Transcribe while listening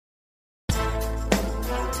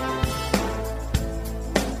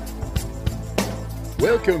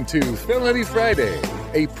Welcome to Felony Friday,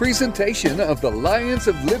 a presentation of the Lions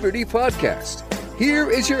of Liberty podcast.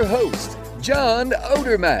 Here is your host, John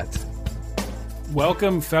Odermatt.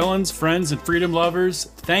 Welcome, felons, friends, and freedom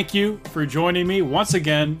lovers. Thank you for joining me once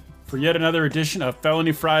again for yet another edition of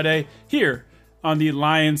Felony Friday here on the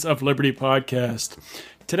Lions of Liberty podcast.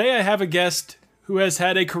 Today I have a guest who has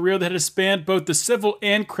had a career that has spanned both the civil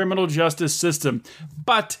and criminal justice system,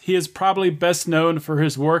 but he is probably best known for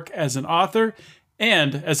his work as an author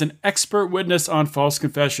and as an expert witness on false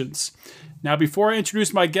confessions. Now, before I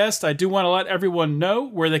introduce my guest, I do want to let everyone know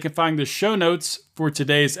where they can find the show notes for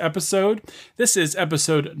today's episode. This is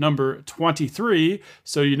episode number 23,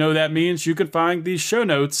 so you know that means you can find these show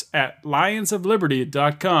notes at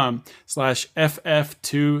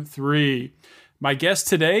lionsofliberty.com/ff23. My guest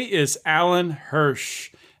today is Alan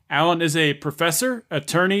Hirsch. Alan is a professor,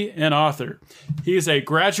 attorney, and author. He is a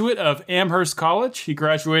graduate of Amherst College. He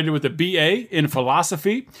graduated with a BA in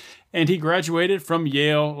philosophy, and he graduated from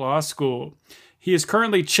Yale Law School. He is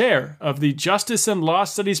currently chair of the Justice and Law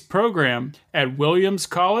Studies program at Williams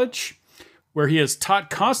College, where he has taught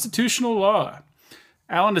constitutional law.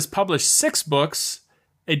 Alan has published 6 books,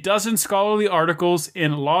 a dozen scholarly articles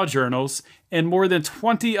in law journals, and more than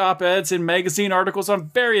 20 op-eds and magazine articles on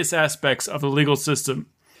various aspects of the legal system.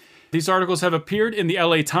 These articles have appeared in the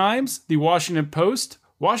LA Times, the Washington Post,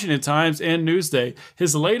 Washington Times, and Newsday.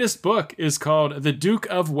 His latest book is called The Duke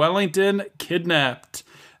of Wellington Kidnapped,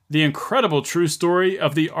 the incredible true story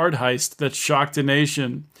of the art heist that shocked a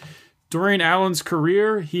nation. During Alan's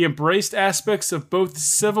career, he embraced aspects of both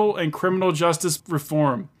civil and criminal justice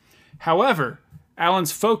reform. However,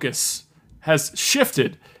 Alan's focus has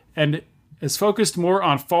shifted and is focused more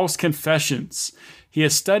on false confessions. He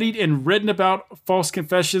has studied and written about false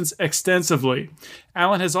confessions extensively.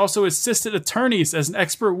 Alan has also assisted attorneys as an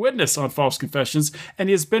expert witness on false confessions, and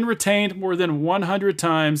he has been retained more than 100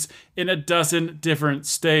 times in a dozen different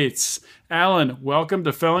states. Alan, welcome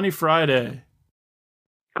to Felony Friday.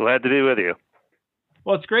 Glad to be with you.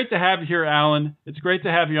 Well, it's great to have you here, Alan. It's great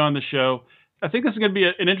to have you on the show. I think this is going to be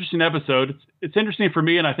an interesting episode. It's interesting for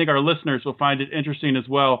me, and I think our listeners will find it interesting as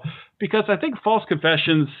well, because I think false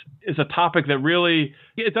confessions is a topic that really,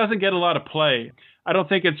 it doesn't get a lot of play. I don't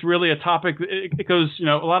think it's really a topic, it goes, a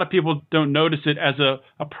lot of people don't notice it as a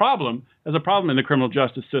problem in the criminal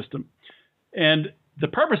justice system. And the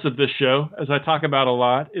purpose of this show, as I talk about a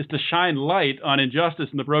lot, is to shine light on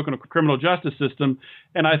injustice in the broken criminal justice system.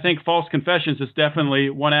 And I think false confessions is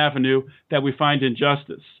definitely one avenue that we find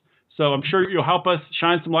injustice. So I'm sure you'll help us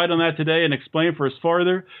shine some light on that today and explain for us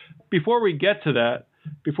further. Before we get to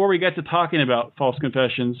talking about false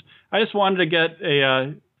confessions, I just wanted to get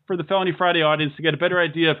for the Felony Friday audience to get a better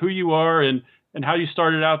idea of who you are and how you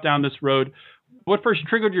started out down this road. What first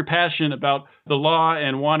triggered your passion about the law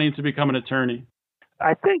and wanting to become an attorney?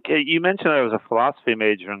 I think you mentioned I was a philosophy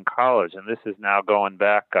major in college, and this is now going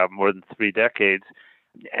back more than 3 decades.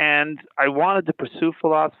 And I wanted to pursue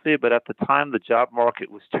philosophy, but at the time the job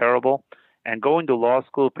market was terrible. And going to law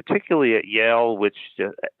school, particularly at Yale, which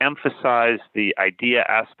emphasized the idea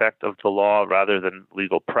aspect of the law rather than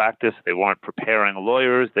legal practice, they weren't preparing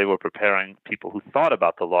lawyers, they were preparing people who thought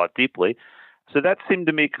about the law deeply. So that seemed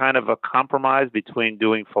to me kind of a compromise between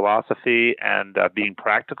doing philosophy and being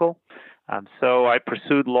practical. So I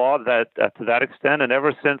pursued law to that extent, and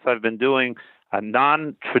ever since I've been doing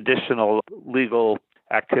non-traditional legal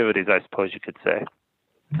activities, I suppose you could say.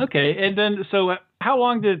 Okay, and then so how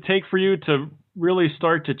long did it take for you to really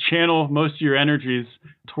start to channel most of your energies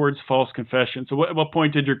towards false confession? So at what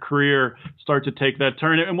point did your career start to take that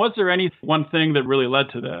turn? And was there any one thing that really led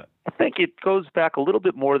to that? I think it goes back a little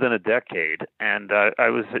bit more than a decade, and I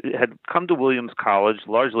had come to Williams College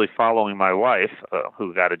largely following my wife,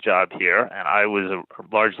 who got a job here, and I was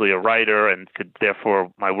largely a writer, and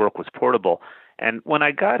therefore my work was portable. And when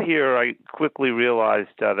I got here, I quickly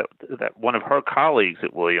realized that one of her colleagues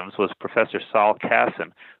at Williams was Professor Saul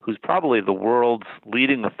Kassin, who's probably the world's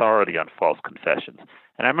leading authority on false confessions.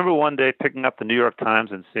 And I remember one day picking up the New York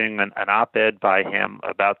Times and seeing an op-ed by him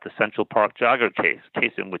about the Central Park jogger case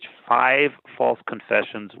in which 5 false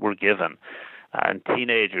confessions were given. And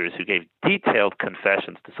teenagers who gave detailed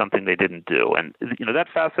confessions to something they didn't do. And, that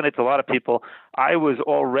fascinates a lot of people. I was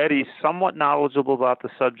already somewhat knowledgeable about the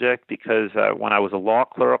subject because when I was a law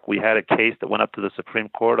clerk, we had a case that went up to the Supreme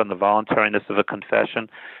Court on the voluntariness of a confession.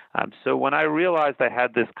 So when I realized I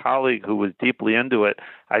had this colleague who was deeply into it,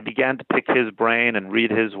 I began to pick his brain and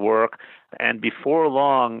read his work. And before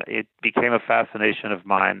long, it became a fascination of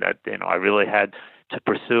mine that, I really had to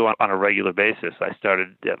pursue on a regular basis. I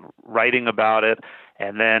started writing about it,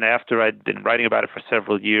 and then after I'd been writing about it for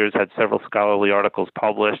several years, had several scholarly articles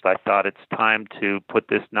published, I thought it's time to put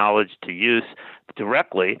this knowledge to use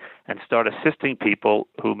directly and start assisting people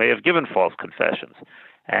who may have given false confessions.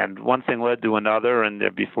 And one thing led to another, and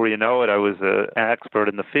before you know it, I was an expert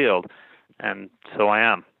in the field, and so I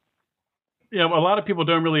am. Yeah, a lot of people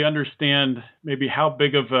don't really understand maybe how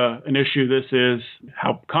big of an issue this is,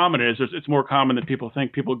 how common it is. It's more common than people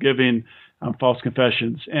think, people giving false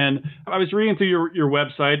confessions. And I was reading through your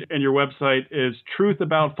website, and your website is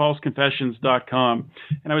truthaboutfalseconfessions.com.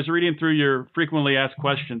 And I was reading through your frequently asked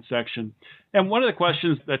questions section. And one of the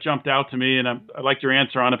questions that jumped out to me, and I liked your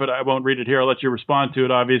answer on it, but I won't read it here. I'll let you respond to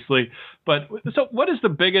it, obviously. But so what is the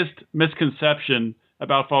biggest misconception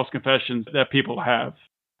about false confessions that people have?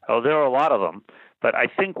 Oh, there are a lot of them. But I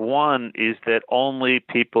think one is that only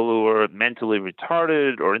people who are mentally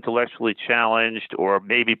retarded or intellectually challenged or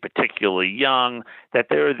maybe particularly young, that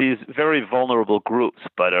there are these very vulnerable groups.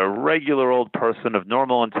 But a regular old person of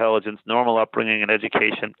normal intelligence, normal upbringing and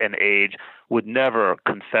education and age would never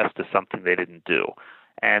confess to something they didn't do.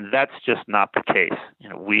 And that's just not the case.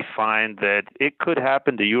 We find that it could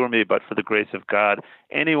happen to you or me, but for the grace of God,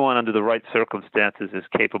 anyone under the right circumstances is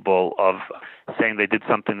capable of saying they did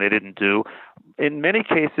something they didn't do. In many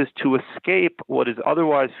cases, to escape what is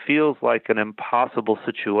otherwise feels like an impossible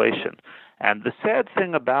situation. And the sad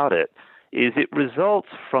thing about it is it results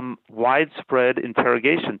from widespread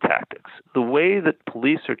interrogation tactics. The way that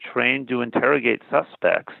police are trained to interrogate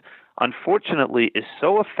suspects, unfortunately, is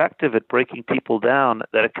so effective at breaking people down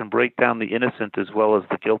that it can break down the innocent as well as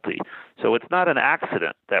the guilty. So it's not an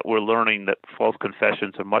accident that we're learning that false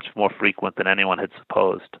confessions are much more frequent than anyone had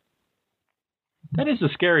supposed. That is a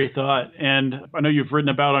scary thought. And I know you've written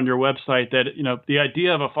about on your website that, the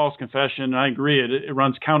idea of a false confession, and I agree, it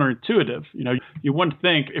runs counterintuitive. You wouldn't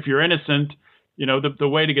think if you're innocent, the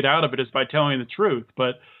way to get out of it is by telling the truth.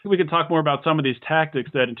 But we can talk more about some of these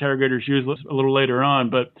tactics that interrogators use a little later on.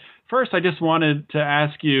 But first, I just wanted to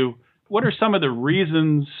ask you, what are some of the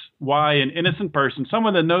reasons why an innocent person,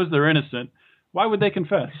 someone that knows they're innocent, why would they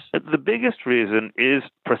confess? The biggest reason is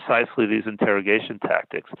precisely these interrogation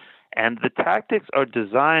tactics. And the tactics are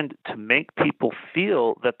designed to make people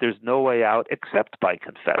feel that there's no way out except by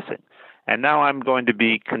confessing. And now I'm going to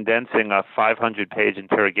be condensing a 500-page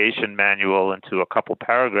interrogation manual into a couple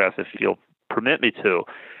paragraphs, if you'll permit me to.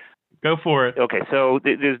 Go for it. Okay, so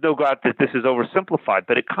there's no doubt that this is oversimplified,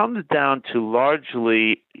 but it comes down to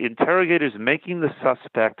largely interrogators making the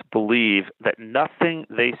suspect believe that nothing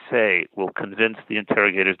they say will convince the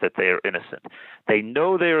interrogators that they are innocent. They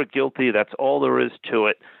know they are guilty, that's all there is to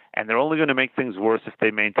it, and they're only going to make things worse if they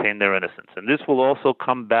maintain their innocence. And this will also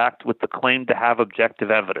come back with the claim to have objective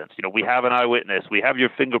evidence. We have an eyewitness, we have your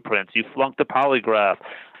fingerprints, you flunked a polygraph.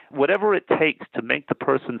 Whatever it takes to make the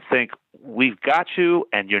person think, we've got you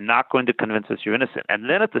and you're not going to convince us you're innocent. And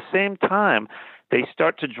then at the same time, they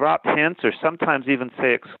start to drop hints or sometimes even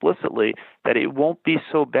say explicitly that it won't be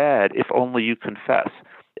so bad if only you confess.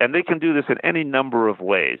 And they can do this in any number of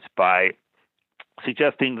ways, by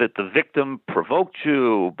suggesting that the victim provoked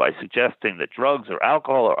you, by suggesting that drugs or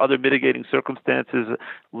alcohol or other mitigating circumstances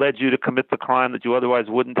led you to commit the crime that you otherwise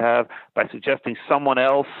wouldn't have, by suggesting someone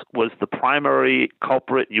else was the primary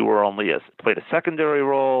culprit, you were only played a secondary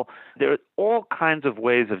role. There are all kinds of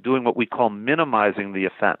ways of doing what we call minimizing the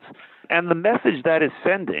offense. And the message that is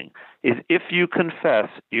sending is, if you confess,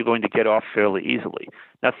 you're going to get off fairly easily.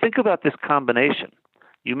 Now think about this combination.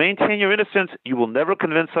 You maintain your innocence, you will never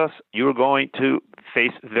convince us, you are going to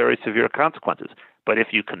face very severe consequences. But if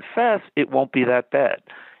you confess, it won't be that bad.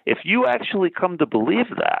 If you actually come to believe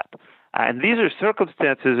that, and these are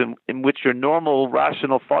circumstances in which your normal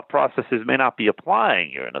rational thought processes may not be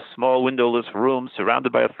applying. You're in a small windowless room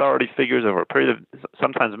surrounded by authority figures over a period of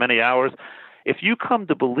sometimes many hours. If you come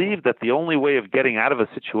to believe that the only way of getting out of a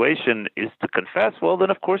situation is to confess, well,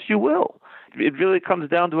 then of course you will. It really comes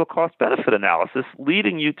down to a cost-benefit analysis,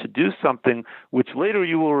 leading you to do something which later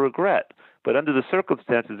you will regret. But under the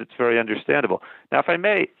circumstances, it's very understandable. Now, if I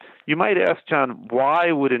may, you might ask, John,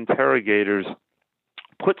 why would interrogators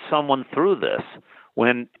put someone through this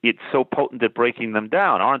when it's so potent at breaking them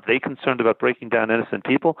down? Aren't they concerned about breaking down innocent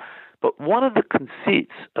people? But one of the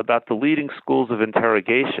conceits about the leading schools of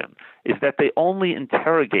interrogation is that they only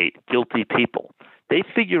interrogate guilty people. They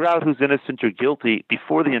figure out who's innocent or guilty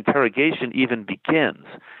before the interrogation even begins,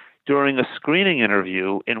 during a screening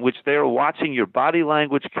interview in which they are watching your body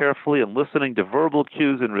language carefully and listening to verbal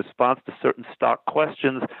cues in response to certain stock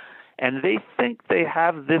questions. And they think they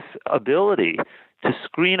have this ability to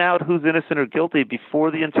screen out who's innocent or guilty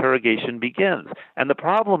before the interrogation begins. And the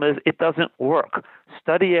problem is it doesn't work.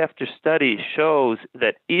 Study after study shows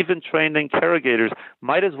that even trained interrogators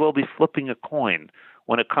might as well be flipping a coin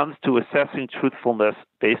when it comes to assessing truthfulness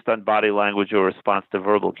based on body language or response to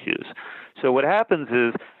verbal cues. So what happens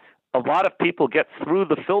is a lot of people get through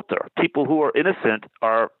the filter. People who are innocent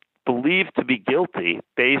are believed to be guilty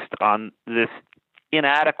based on this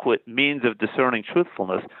inadequate means of discerning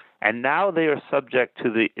truthfulness, and now they are subject to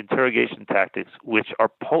the interrogation tactics which are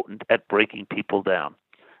potent at breaking people down.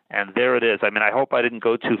 And there it is. I mean, I hope I didn't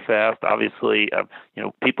go too fast. Obviously,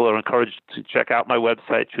 people are encouraged to check out my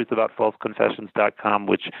website, truthaboutfalseconfessions.com,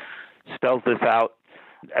 which spells this out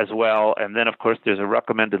as well. And then, of course, there's a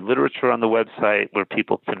recommended literature on the website where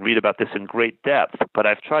people can read about this in great depth. But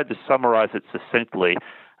I've tried to summarize it succinctly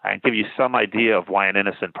and give you some idea of why an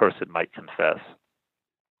innocent person might confess.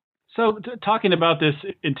 So talking about this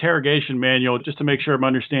interrogation manual, just to make sure I'm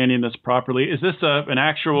understanding this properly, is this an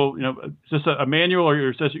actual, is this a manual,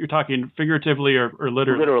 or is this, you're talking figuratively or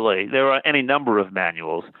literally? Literally. There are any number of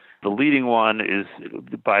manuals. The leading one is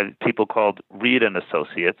by people called Reed and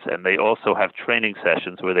Associates, and they also have training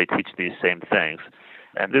sessions where they teach these same things.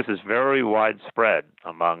 And this is very widespread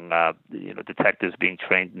among detectives being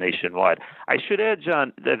trained nationwide. I should add,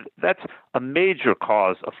 John, that that's a major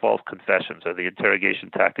cause of false confessions, or the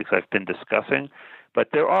interrogation tactics I've been discussing. But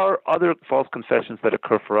there are other false confessions that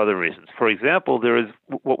occur for other reasons. For example, there is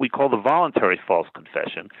what we call the voluntary false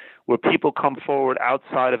confession, where people come forward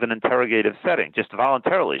outside of an interrogative setting, just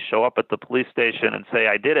voluntarily show up at the police station and say,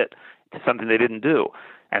 I did it, to something they didn't do.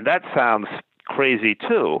 And that sounds crazy,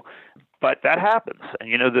 too. But that happens.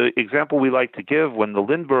 And, the example we like to give, when the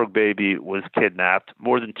Lindbergh baby was kidnapped,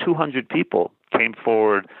 more than 200 people came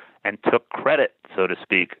forward and took credit, so to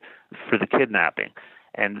speak, for the kidnapping.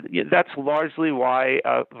 And that's largely why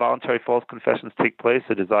voluntary false confessions take place,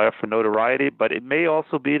 a desire for notoriety, but it may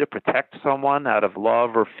also be to protect someone out of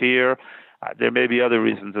love or fear. There may be other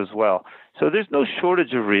reasons as well. So there's no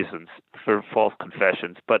shortage of reasons for false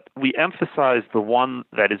confessions, but we emphasize the one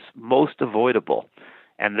that is most avoidable.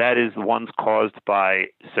 And that is the ones caused by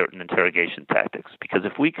certain interrogation tactics. Because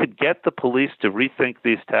if we could get the police to rethink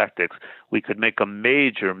these tactics, we could make a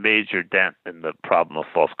major, major dent in the problem of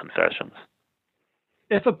false confessions.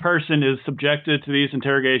 If a person is subjected to these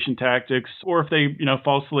interrogation tactics, or if they,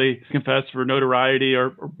 falsely confess for notoriety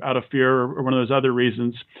or out of fear or one of those other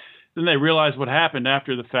reasons, then they realize what happened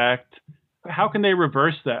after the fact. How can they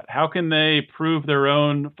reverse that? How can they prove their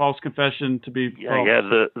own false confession to be false? Yeah.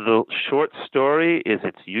 The short story is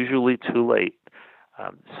it's usually too late.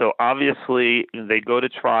 So obviously they go to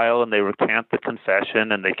trial and they recant the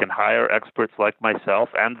confession, and they can hire experts like myself,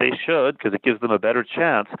 and they should, because it gives them a better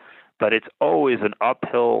chance. But it's always an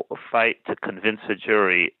uphill fight to convince a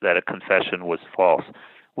jury that a confession was false.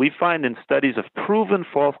 We find in studies of proven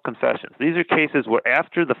false confessions, these are cases where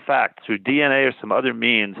after the fact, through DNA or some other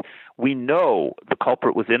means, we know the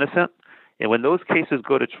culprit was innocent. And when those cases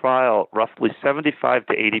go to trial, roughly 75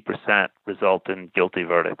 to 80% result in guilty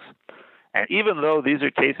verdicts. And even though these are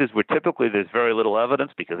cases where typically there's very little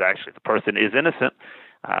evidence because actually the person is innocent,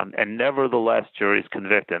 and nevertheless juries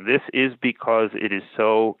convict. And this is because it is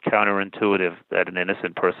so counterintuitive that an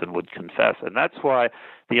innocent person would confess. And that's why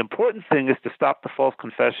the important thing is to stop the false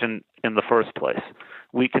confession in the first place.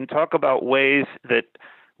 We can talk about ways that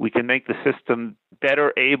we can make the system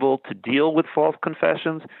better able to deal with false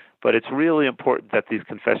confessions, but it's really important that these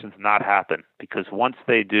confessions not happen, because once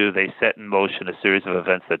they do, they set in motion a series of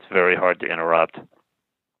events that's very hard to interrupt.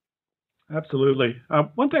 Absolutely.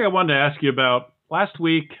 One thing I wanted to ask you about, last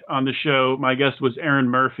week on the show, my guest was Erin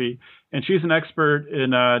Murphy, and she's an expert in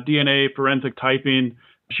DNA forensic typing.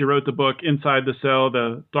 She wrote the book Inside the Cell,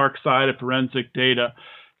 The Dark Side of Forensic Data.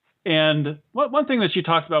 And one thing that she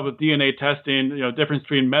talked about with DNA testing, difference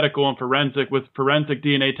between medical and forensic. With forensic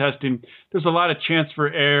DNA testing, there's a lot of chance for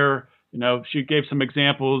error. She gave some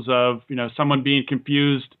examples of, someone being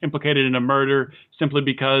confused, implicated in a murder simply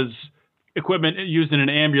because equipment used in an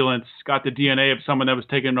ambulance got the DNA of someone that was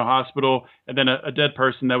taken to a hospital, and then a dead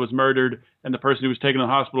person that was murdered, and the person who was taken to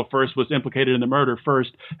the hospital first was implicated in the murder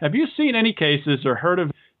first. Have you seen any cases or heard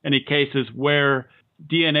of any cases where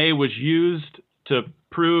DNA was used to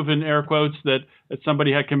prove, in air quotes, that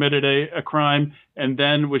somebody had committed a crime and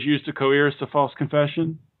then was used to coerce a false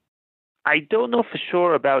confession? I don't know for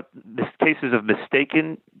sure about the cases of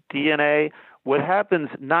mistaken DNA. What happens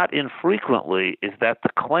not infrequently is that the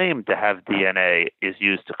claim to have DNA is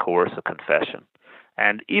used to coerce a confession.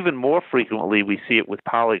 And even more frequently, we see it with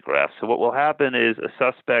polygraphs. So what will happen is a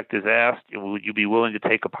suspect is asked, would you be willing to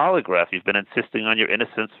take a polygraph? You've been insisting on your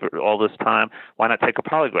innocence for all this time. Why not take a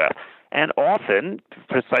polygraph? And often,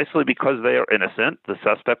 precisely because they are innocent, the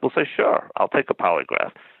suspect will say, sure, I'll take a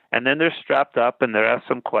polygraph. And then they're strapped up and they're asked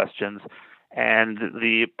some questions. And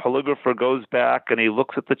the polygrapher goes back and he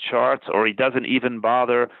looks at the charts, or he doesn't even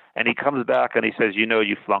bother, and he comes back and he says, you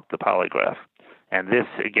flunked the polygraph. And this,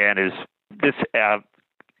 again,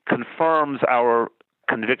 confirms our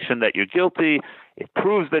conviction that you're guilty. It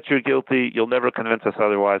proves that you're guilty. You'll never convince us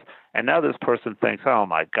otherwise. And now this person thinks, oh,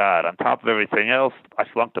 my God, on top of everything else, I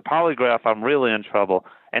flunked a polygraph. I'm really in trouble.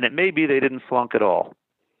 And it may be they didn't flunk at all.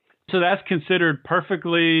 So that's considered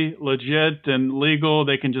perfectly legit and legal.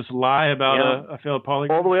 They can just lie about a failed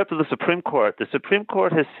polygraph? All the way up to the Supreme Court. The Supreme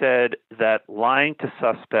Court has said that lying to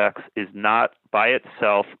suspects is not by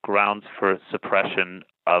itself grounds for suppression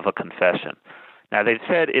of a confession. Now, they've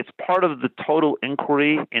said it's part of the total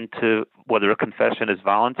inquiry into whether a confession is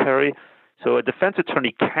voluntary. So a defense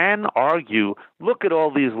attorney can argue, look at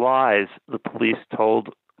all these lies the police told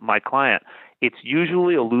my client. It's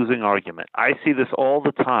usually a losing argument. I see this all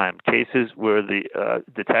the time, cases where the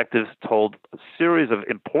detectives told a series of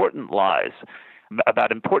important lies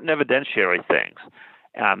about important evidentiary things.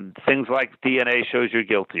 Things like DNA shows you're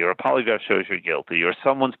guilty, or a polygraph shows you're guilty, or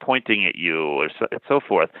someone's pointing at you, or so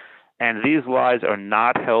forth. And these lies are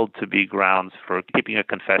not held to be grounds for keeping a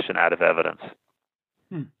confession out of evidence.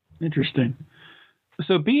 Interesting.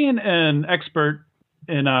 So being an expert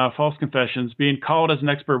in false confessions, being called as an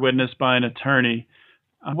expert witness by an attorney,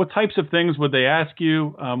 what types of things would they ask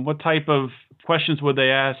you? What type of questions would they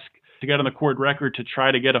ask to get on the court record to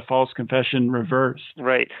try to get a false confession reversed?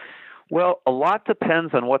 Right. Well, a lot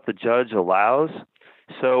depends on what the judge allows.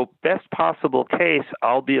 So best possible case,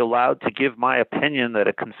 I'll be allowed to give my opinion that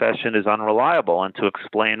a confession is unreliable and to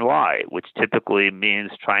explain why, which typically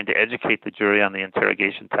means trying to educate the jury on the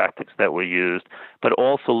interrogation tactics that were used, but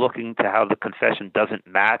also looking to how the confession doesn't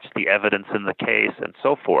match the evidence in the case and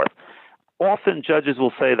so forth. Often judges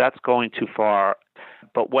will say that's going too far,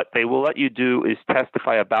 but what they will let you do is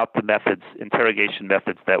testify about the interrogation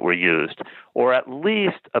methods that were used, or at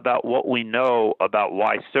least about what we know about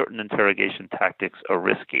why certain interrogation tactics are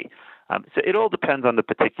risky. So it all depends on the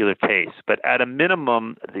particular case, but at a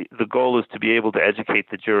minimum, the goal is to be able to educate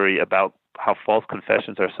the jury about how false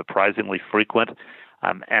confessions are surprisingly frequent,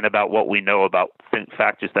 and about what we know about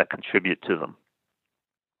factors that contribute to them.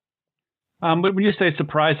 But when you say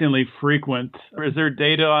surprisingly frequent, is there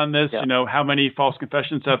data on this? Yeah. How many false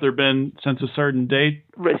confessions have there been since a certain date?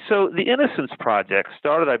 Right. So the Innocence Project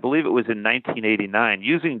started, I believe it was in 1989,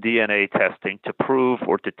 using DNA testing to prove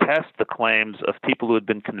or to test the claims of people who had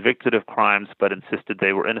been convicted of crimes but insisted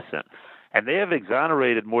they were innocent. And they have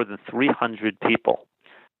exonerated more than 300 people.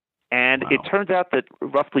 And It turns out that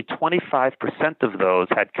roughly 25% of those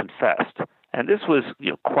had confessed. And this was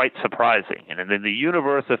quite surprising. And in the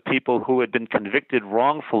universe of people who had been convicted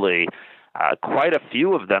wrongfully, quite a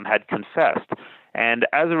few of them had confessed. And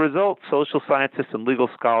as a result, social scientists and legal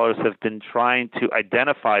scholars have been trying to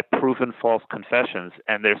identify proven false confessions,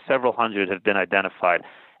 and there several hundred have been identified.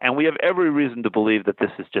 And we have every reason to believe that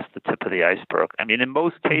this is just the tip of the iceberg. I mean, in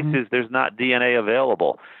most cases, there's not DNA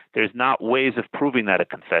available. There's not ways of proving that a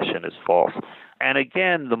confession is false. And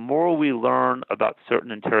again, the more we learn about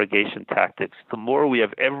certain interrogation tactics, the more we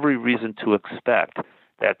have every reason to expect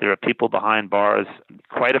that there are people behind bars,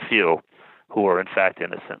 quite a few, who are in fact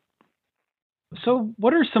innocent. So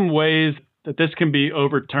what are some ways that this can be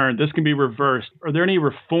overturned, this can be reversed? Are there any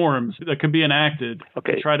reforms that can be enacted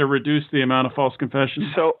to try to reduce the amount of false confessions?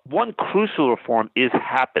 So one crucial reform is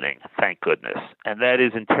happening, thank goodness, and that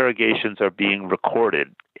is interrogations are being recorded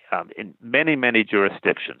in many, many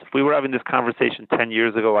jurisdictions. If we were having this conversation 10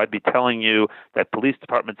 years ago, I'd be telling you that police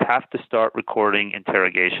departments have to start recording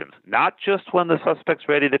interrogations, not just when the suspect's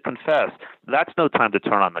ready to confess. That's no time to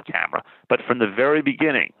turn on the camera, but from the very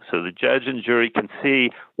beginning, so the judge and jury can see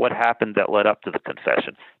what happened that led up to the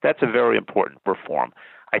confession. That's a very important reform.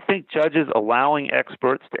 I think judges allowing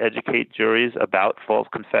experts to educate juries about false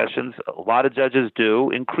confessions, a lot of judges do,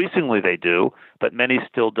 increasingly they do, but many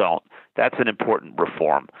still don't. That's an important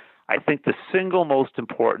reform. I think the single most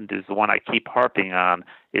important is the one I keep harping on,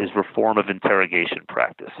 is reform of interrogation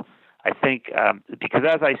practice. I think, because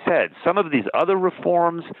as I said, some of these other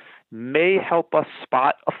reforms may help us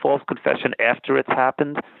spot a false confession after it's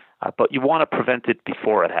happened, but you want to prevent it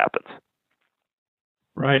before it happens.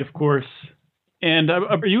 Right, of course. And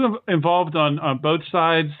are you involved on both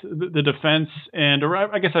sides, the defense, or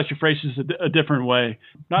I guess I should phrase this a different way,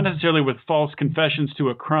 not necessarily with false confessions to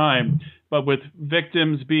a crime, but with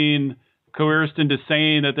victims being coerced into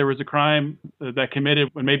saying that there was a crime that committed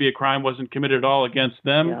when maybe a crime wasn't committed at all against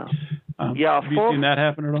them. Yeah. Have you seen that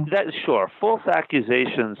happen at all? Sure. False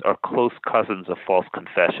accusations are close cousins of false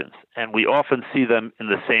confessions, and we often see them in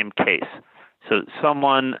the same case. So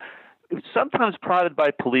someone, sometimes prodded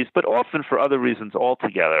by police, but often for other reasons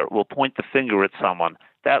altogether, will point the finger at someone.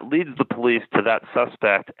 That leads the police to that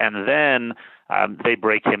suspect, and then they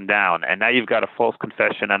break him down. And now you've got a false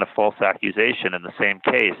confession and a false accusation in the same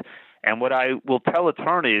case. And what I will tell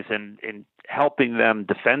attorneys in helping them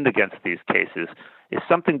defend against these cases is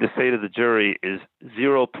something to say to the jury is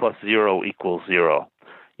 0 plus 0 equals 0.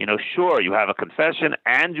 Sure, you have a confession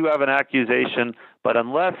and you have an accusation, but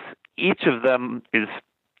unless each of them is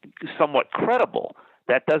somewhat credible,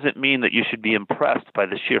 that doesn't mean that you should be impressed by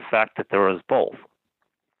the sheer fact that there is both.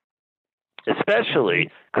 Especially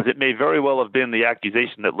because it may very well have been the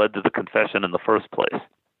accusation that led to the confession in the first place.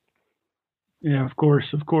 Yeah, of course.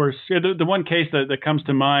 Yeah, the one case that comes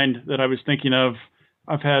to mind that I was thinking of,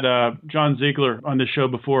 I've had John Ziegler on this show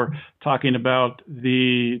before talking about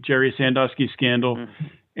the Jerry Sandusky scandal. Mm-hmm.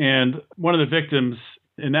 And one of the victims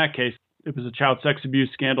in that case, it was a child sex abuse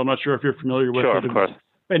scandal. I'm not sure if you're familiar with it. Sure, of course.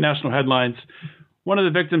 Made national headlines. One of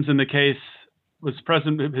the victims in the case was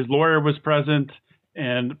present. His lawyer was present,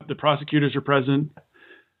 and the prosecutors are present.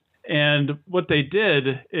 And what they did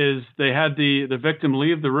is they had the victim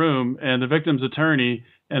leave the room, and the victim's attorney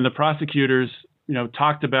and the prosecutors,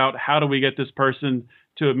 talked about how do we get this person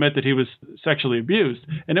to admit that he was sexually abused.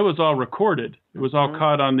 And it was all recorded. It was all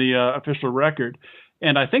caught on the official record.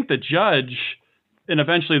 And I think the judge, and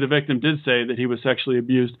eventually the victim did say that he was sexually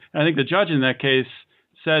abused. And I think the judge in that case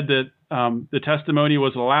said that the testimony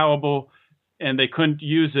was allowable and they couldn't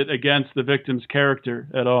use it against the victim's character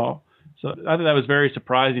at all. So I thought that was very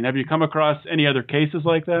surprising. Have you come across any other cases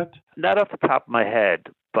like that? Not off the top of my head,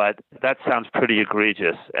 but that sounds pretty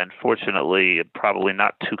egregious and fortunately probably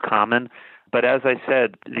not too common. But as I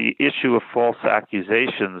said, the issue of false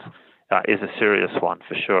accusations is a serious one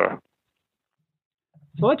for sure.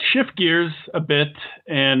 So let's shift gears a bit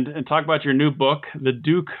and talk about your new book, The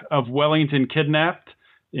Duke of Wellington Kidnapped,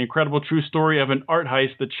 the incredible true story of an art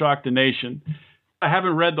heist that shocked a nation. I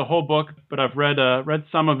haven't read the whole book, but I've read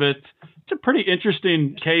some of it. It's a pretty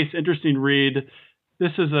interesting case, interesting read.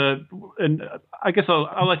 This is I guess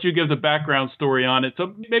I'll let you give the background story on it.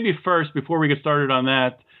 So maybe first, before we get started on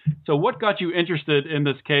that, so what got you interested in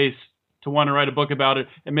this case to want to write a book about it?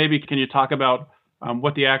 And maybe can you talk about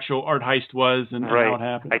what the actual art heist was and how it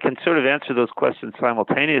happened? I can sort of answer those questions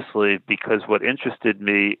simultaneously because what interested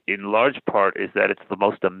me in large part is that it's the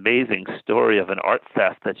most amazing story of an art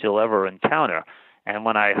theft that you'll ever encounter. And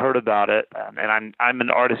when I heard about it, and I'm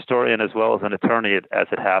an art historian as well as an attorney as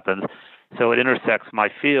it happens, so it intersects my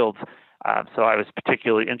fields. So I was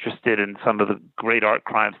particularly interested in some of the great art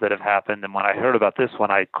crimes that have happened. And when I heard about this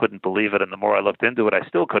one, I couldn't believe it. And the more I looked into it, I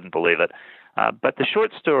still couldn't believe it. But the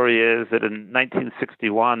short story is that in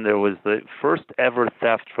 1961, there was the first ever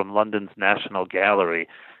theft from London's National Gallery.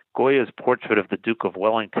 Goya's portrait of the Duke of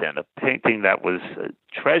Wellington, a painting that was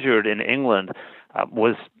treasured in England,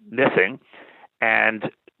 was missing. And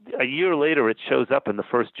a year later, it shows up in the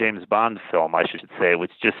first James Bond film, I should say, which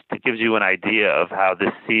just gives you an idea of how this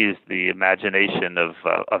seized the imagination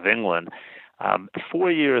of England. 4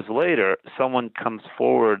 years later, someone comes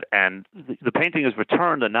forward, and the painting is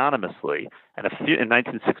returned anonymously in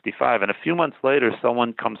 1965. And a few months later,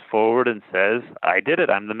 someone comes forward and says, "I did it.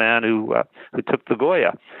 I'm the man who took the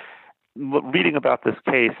Goya." Reading about this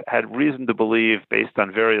case had reason to believe, based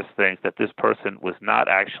on various things, that this person was not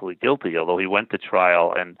actually guilty, although he went to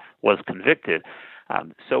trial and was convicted.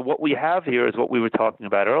 So what we have here is what we were talking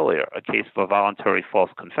about earlier, a case of a voluntary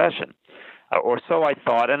false confession. Or so I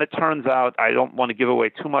thought, and it turns out I don't want to give away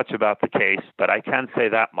too much about the case, but I can say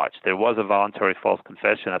that much. There was a voluntary false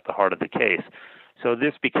confession at the heart of the case. So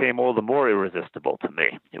this became all the more irresistible to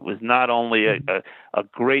me. It was not only a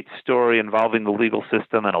great story involving the legal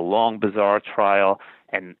system and a long, bizarre trial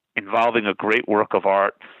and involving a great work of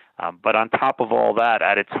art, but on top of all that,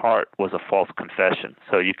 at its heart was a false confession.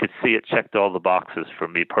 So you could see it checked all the boxes for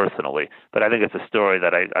me personally. But I think it's a story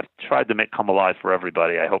that I've tried to make come alive for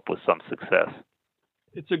everybody, I hope with some success.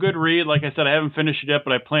 It's a good read. Like I said, I haven't finished it yet,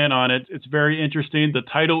 but I plan on it. It's very interesting. The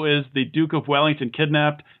title is The Duke of Wellington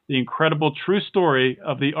Kidnapped, the incredible true story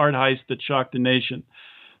of the art heist that shocked the nation.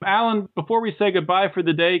 Alan, before we say goodbye for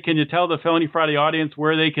the day, can you tell the Felony Friday audience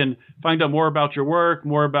where they can find out more about your work,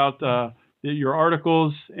 more about your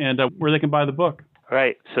articles, and where they can buy the book?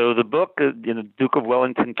 Right. So the book, Duke of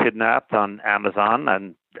Wellington Kidnapped, on Amazon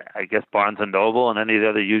and I guess Barnes & Noble and any of the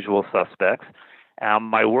other usual suspects.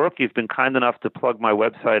 My work, you've been kind enough to plug my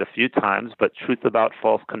website a few times, but Truth About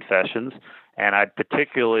False Confessions. And I'd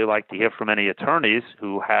particularly like to hear from any attorneys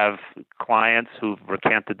who have clients who've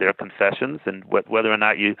recanted their confessions, and whether or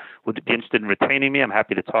not you would be interested in retaining me. I'm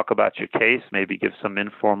happy to talk about your case, maybe give some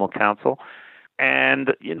informal counsel.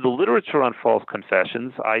 And the literature on false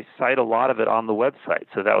confessions, I cite a lot of it on the website,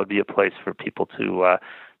 so that would be a place for people to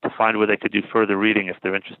find where they could do further reading if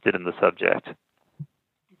they're interested in the subject.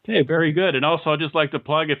 Okay, very good. And also, I'd just like to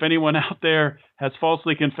plug, if anyone out there has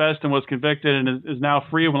falsely confessed and was convicted and is now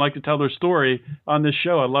free and would like to tell their story on this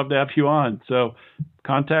show, I'd love to have you on. So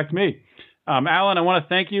contact me. Alan, I want to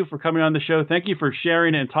thank you for coming on the show. Thank you for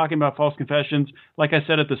sharing and talking about false confessions. Like I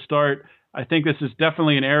said at the start, I think this is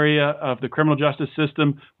definitely an area of the criminal justice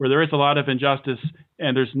system where there is a lot of injustice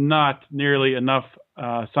and there's not nearly enough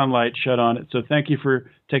sunlight shed on it. So thank you for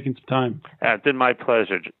taking some time. It's been my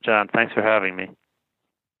pleasure, John. Thanks for having me.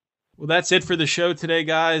 Well, that's it for the show today,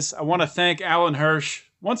 guys. I want to thank Alan Hirsch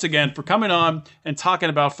once again for coming on and talking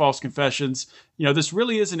about false confessions. You know, this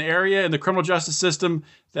really is an area in the criminal justice system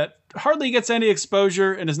that hardly gets any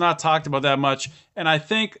exposure and is not talked about that much. And I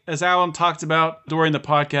think, as Alan talked about during the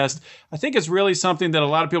podcast, I think it's really something that a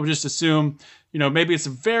lot of people just assume, you know, maybe it's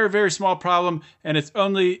a very, very small problem and it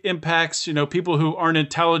only impacts, you know, people who aren't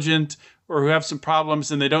intelligent or who have some problems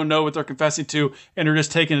and they don't know what they're confessing to and are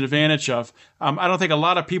just taken advantage of. I don't think a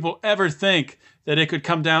lot of people ever think that it could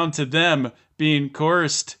come down to them being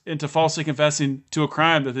coerced into falsely confessing to a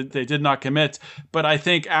crime that they did not commit. But I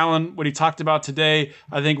think Alan, what he talked about today,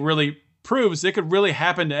 I think really proves it could really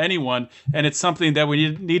happen to anyone, and it's something that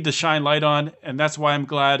we need to shine light on, and that's why I'm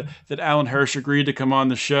glad that Alan Hirsch agreed to come on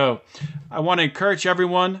the show. I want to encourage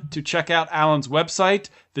everyone to check out Alan's website,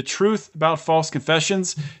 The Truth About False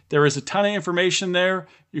Confessions. There is a ton of information there.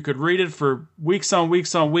 You could read it for weeks on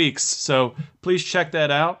weeks on weeks, so please check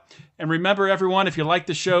that out. And remember, everyone, if you like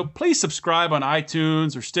the show, please subscribe on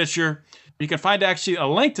iTunes or Stitcher. You can find actually a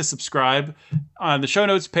link to subscribe on the show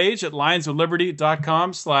notes page at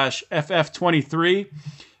lionsofliberty.com/FF23.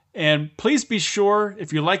 And please be sure,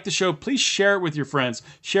 if you like the show, please share it with your friends.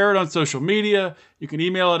 Share it on social media. You can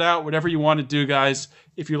email it out, whatever you want to do, guys.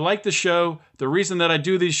 If you like the show, the reason that I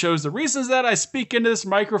do these shows, the reasons that I speak into this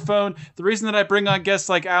microphone, the reason that I bring on guests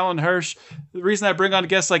like Alan Hirsch, the reason I bring on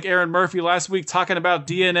guests like Aaron Murphy last week talking about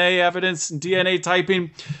DNA evidence and DNA typing,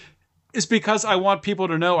 is because I want people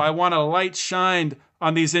to know. I want a light shined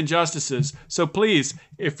on these injustices. So please,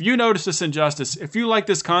 if you notice this injustice, if you like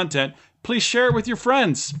this content, please share it with your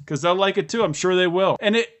friends because they'll like it too. I'm sure they will.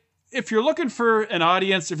 And if you're looking for an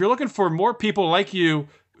audience, if you're looking for more people like you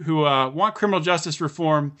who want criminal justice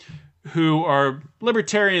reform, who are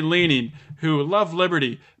libertarian leaning, who love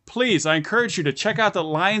liberty, please, I encourage you to check out the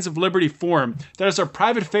Lions of Liberty Forum. That is our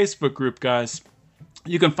private Facebook group, guys.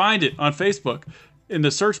 You can find it on Facebook. In the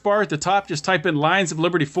search bar at the top, just type in Lions of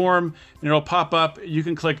Liberty Forum, and it'll pop up. You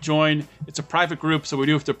can click join. It's a private group, so we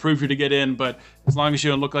do have to approve you to get in, but as long as you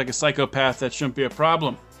don't look like a psychopath, that shouldn't be a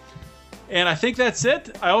problem. And I think that's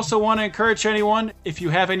it. I also want to encourage anyone, if you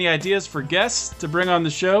have any ideas for guests to bring on the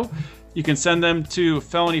show, you can send them to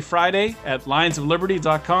Felony Friday at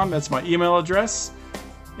lionsofliberty.com. That's my email address.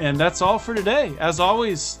 And that's all for today. As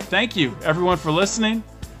always, thank you, everyone, for listening.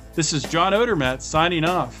 This is John Odermatt signing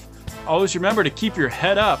off. Always remember to keep your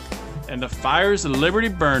head up and the fires of liberty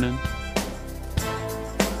burning.